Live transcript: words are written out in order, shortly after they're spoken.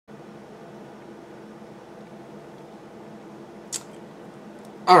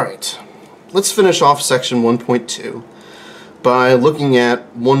Alright, let's finish off section 1.2 by looking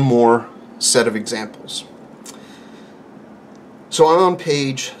at one more set of examples. So I'm on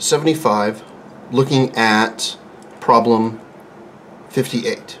page 75 looking at problem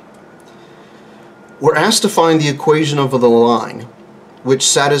 58. We're asked to find the equation of the line which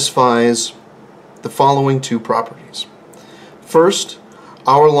satisfies the following two properties. First,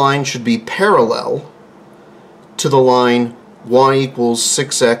 our line should be parallel to the line y equals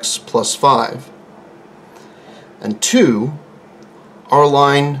 6x plus 5. And two, our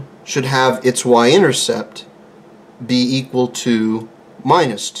line should have its y-intercept be equal to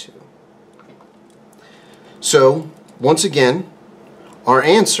minus 2. So, once again, our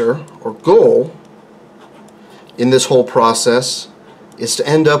answer, or goal, in this whole process is to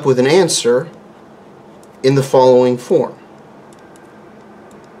end up with an answer in the following form.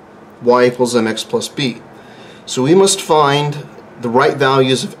 Y equals mx plus b. So we must find the right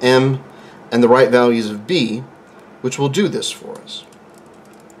values of m and the right values of b, which will do this for us.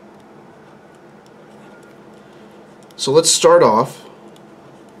 So let's start off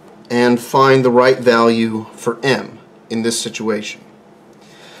and find the right value for m in this situation.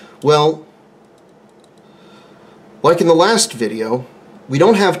 Well, like in the last video, we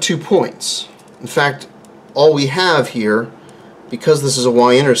don't have 2 points. In fact, all we have here, because this is a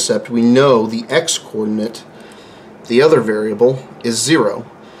y-intercept, we know the x-coordinate, the other variable, is 0.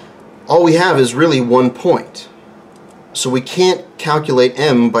 All we have is really 1 point. So we can't calculate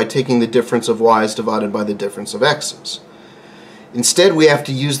m by taking the difference of y's divided by the difference of x's. Instead, we have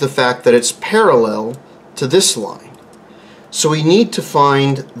to use the fact that it's parallel to this line. So we need to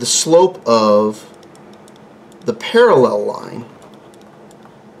find the slope of the parallel line,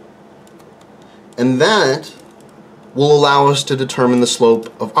 and that will allow us to determine the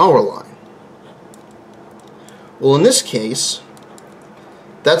slope of our line. Well, in this case,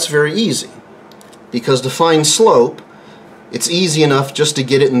 that's very easy, because to find slope, it's easy enough just to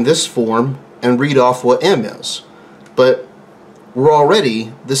get it in this form and read off what m is. But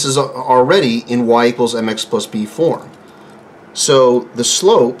this is already in y equals mx plus b form. So the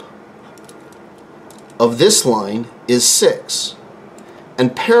slope of this line is 6,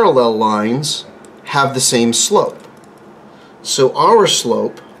 and parallel lines have the same slope. So our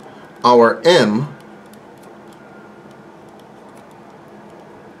slope, our m,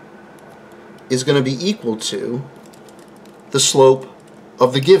 is going to be equal to the slope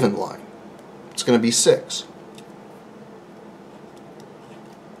of the given line. It's going to be 6.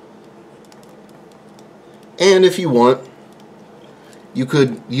 And if you want, you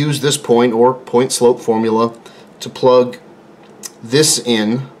could use this point or point slope formula to plug this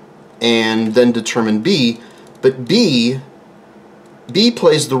in and then determine b, but b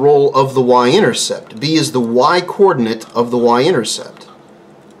plays the role of the y-intercept. B is the y-coordinate of the y-intercept.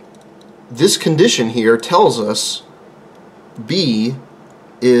 This condition here tells us b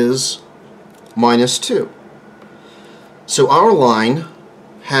is minus 2. So our line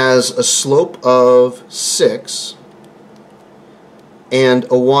has a slope of 6 and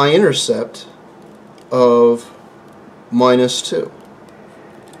a y-intercept of minus 2.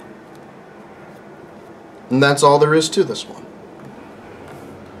 And that's all there is to this one.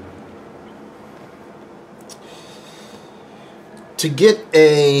 To get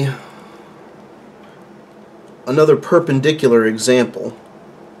another perpendicular example,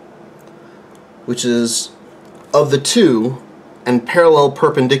 which is of the two, and parallel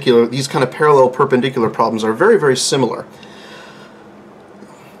perpendicular, these kind of parallel perpendicular problems are very, very similar.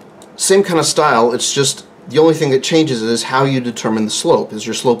 Same kind of style, it's just the only thing that changes is how you determine the slope. Is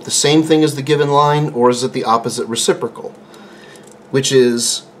your slope the same thing as the given line, or is it the opposite reciprocal? Which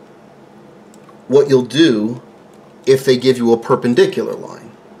is what you'll do if they give you a perpendicular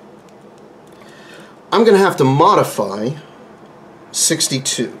line. I'm going to have to modify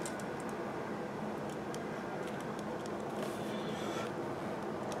 62.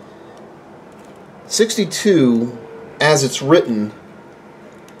 As it's written,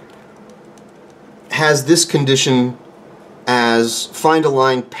 has this condition as find a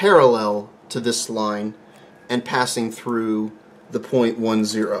line parallel to this line and passing through the point 1,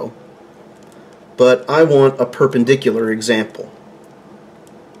 0. But I want a perpendicular example.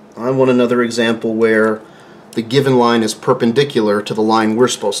 I want another example where the given line is perpendicular to the line we're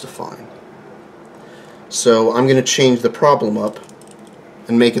supposed to find. So I'm going to change the problem up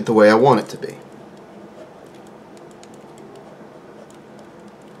and make it the way I want it to be.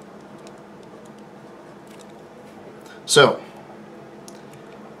 So,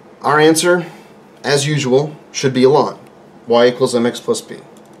 our answer, as usual, should be a line. Y equals mx plus b.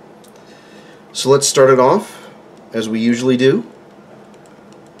 So let's start it off, as we usually do.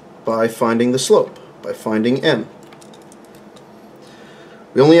 by finding the slope, by finding m.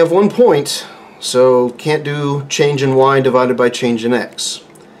 We only have 1 point, so can't do change in y divided by change in x.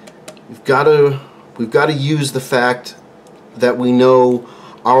 We've got to use the fact that we know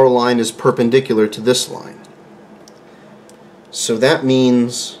our line is perpendicular to this line. So that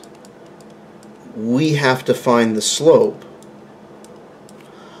means we have to find the slope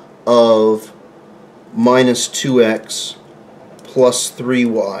of minus 2x plus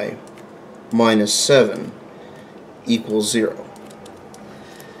 3y minus 7 equals 0.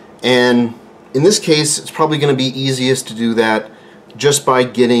 And in this case, it's probably going to be easiest to do that just by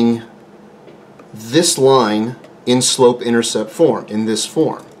getting this line in slope-intercept form, in this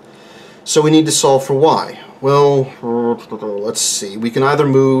form. So we need to solve for y. Well, let's see. We can either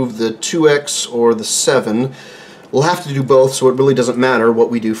move the 2x or the 7. We'll have to do both, so it really doesn't matter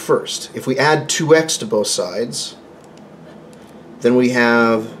what we do first. If we add 2x to both sides, then we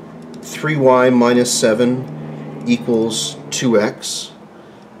have 3y minus 7 equals 2x.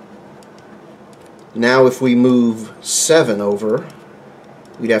 Now if we move 7 over,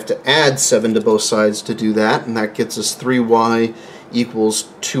 we'd have to add 7 to both sides to do that, and that gets us 3y equals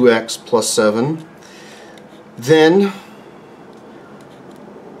 2x plus 7. Then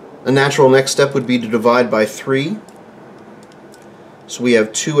a natural next step would be to divide by 3. So we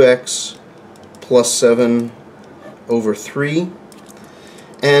have 2x plus 7 over 3.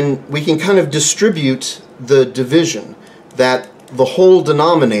 And we can kind of distribute the division, that the whole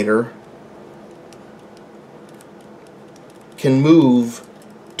denominator can move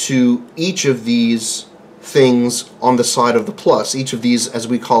to each of these things on the side of the plus, each of these, as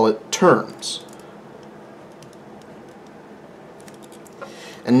we call it, terms.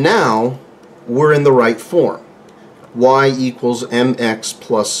 And now we're in the right form. Y equals mx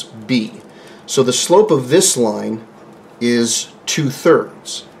plus b. So the slope of this line is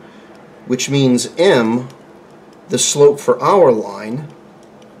 2/3, which means m, the slope for our line,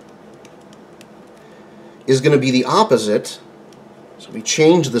 is going to be the opposite. So we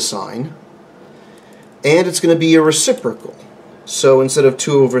change the sign, and it's going to be a reciprocal. So instead of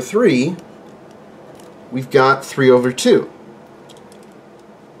 2 over 3, we've got 3 over 2.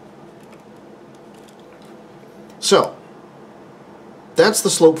 So that's the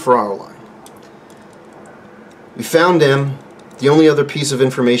slope for our line. We found m. The only other piece of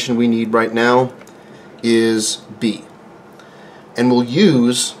information we need right now is b. And we'll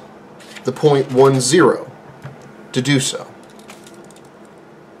use the point 1, 0 to do so.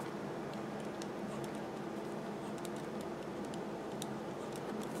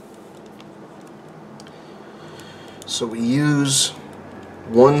 So we use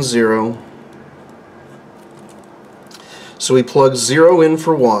 1, 0. So we plug 0 in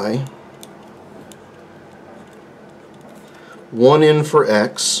for y, 1 in for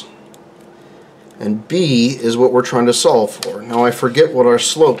x, and b is what we're trying to solve for. Now I forget what our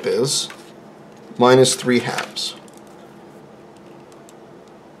slope is, minus 3/2.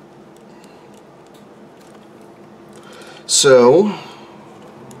 So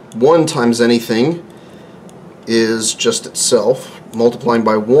 1 times anything is just itself. Multiplying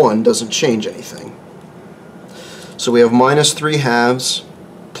by 1 doesn't change anything. So we have minus 3/2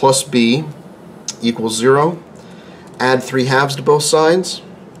 plus b equals 0. Add 3/2 to both sides,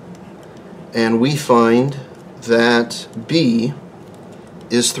 and we find that b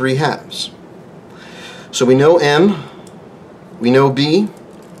is 3/2. So we know m, we know b,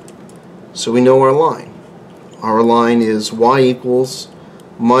 so we know our line. Our line is y equals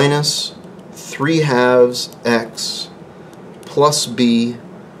minus 3/2 x plus b,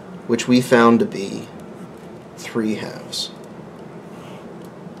 which we found to be 3/2.